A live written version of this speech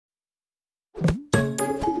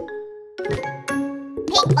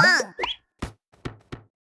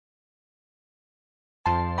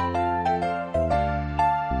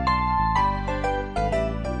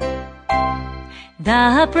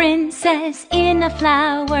The princess in a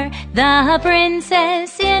flower, the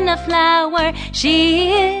princess in a flower.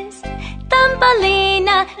 She is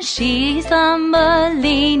Thumbelina, she's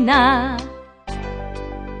Thumbelina.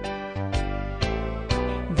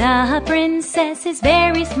 The princess is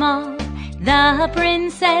very small, the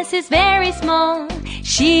princess is very small.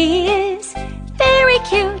 She is very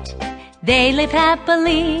cute, they live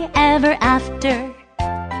happily ever after.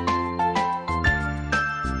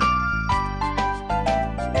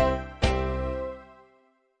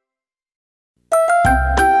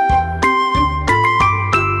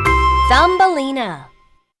 Thumbelina.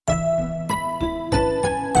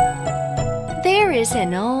 There is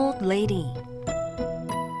an old lady.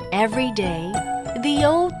 Every day, the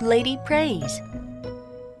old lady prays,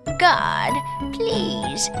 "God,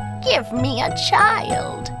 please give me a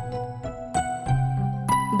child."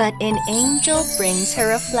 But an angel brings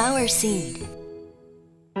her a flower seed.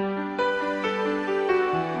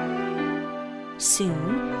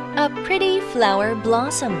 Soon, a pretty flower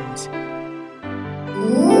blossoms.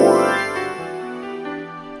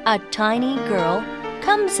 A tiny girl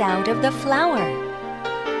comes out of the flower.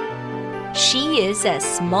 She is as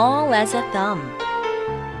small as a thumb.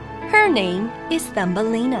 Her name is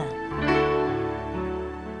Thumbelina.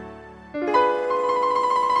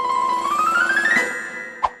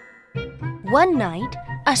 One night,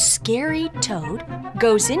 a scary toad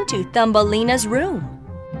goes into Thumbelina's room.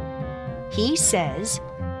 He says,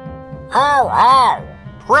 "Oh,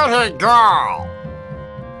 pretty girl."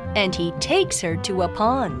 And he takes her to a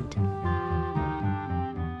pond.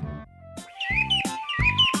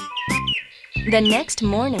 The next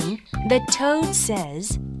morning, the toad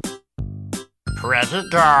says, "Pretty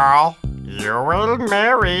girl, you will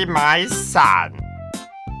marry my son."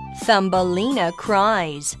 Thumbelina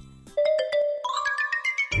cries.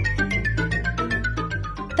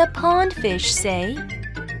 The pondfish say,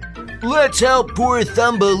 "Let's help poor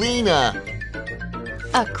Thumbelina."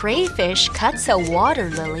 A crayfish cuts a water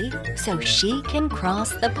lily so she can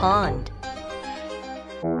cross the pond.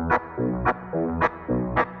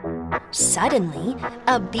 Suddenly,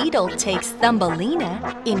 a beetle takes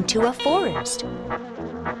Thumbelina into a forest.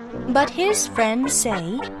 But his friends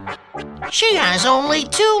say, She has only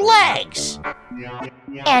 2 legs.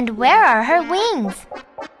 And where are her wings?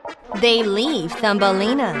 They leave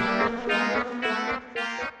Thumbelina.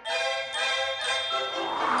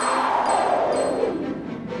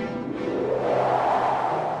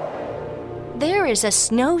 There is a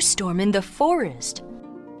snowstorm in the forest.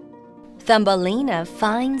 Thumbelina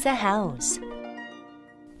finds a house.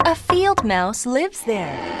 A field mouse lives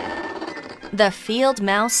there. The field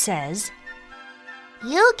mouse says,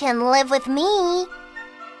 You can live with me.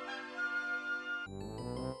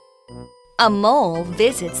 A mole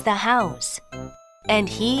visits the house, and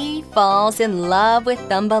he falls in love with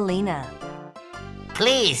Thumbelina.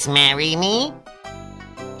 Please marry me.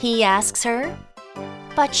 He asks her,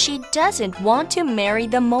 but she doesn't want to marry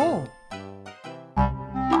the mole.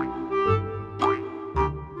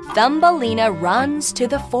 Thumbelina runs to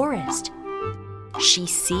the forest. She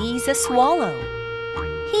sees a swallow.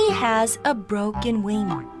 He has a broken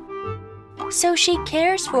wing. So she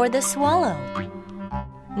cares for the swallow.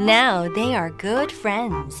 Now they are good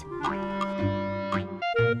friends.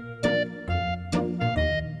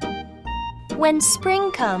 When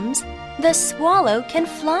spring comes, the swallow can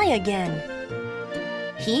fly again.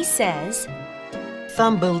 He says,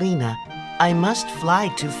 "Thumbelina, I must fly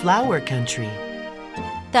to flower country."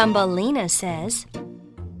 Thumbelina says,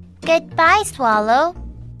 Goodbye, swallow.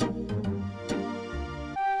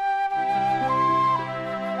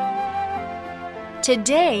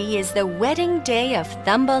 Today is the wedding day of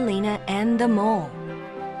Thumbelina and the mole.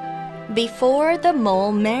 Before the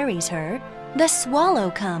mole marries her, the swallow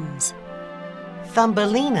comes.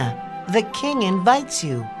 "Thumbelina, the king invites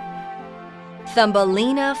you."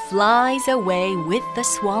 Thumbelina flies away with the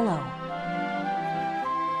swallow.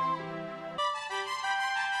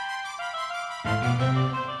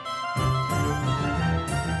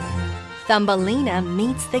 Thumbelina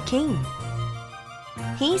meets the king.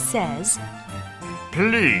 He says,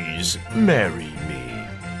 Please marry me.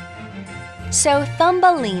 So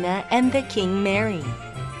Thumbelina and the king marry.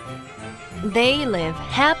 They live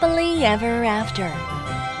happily ever after.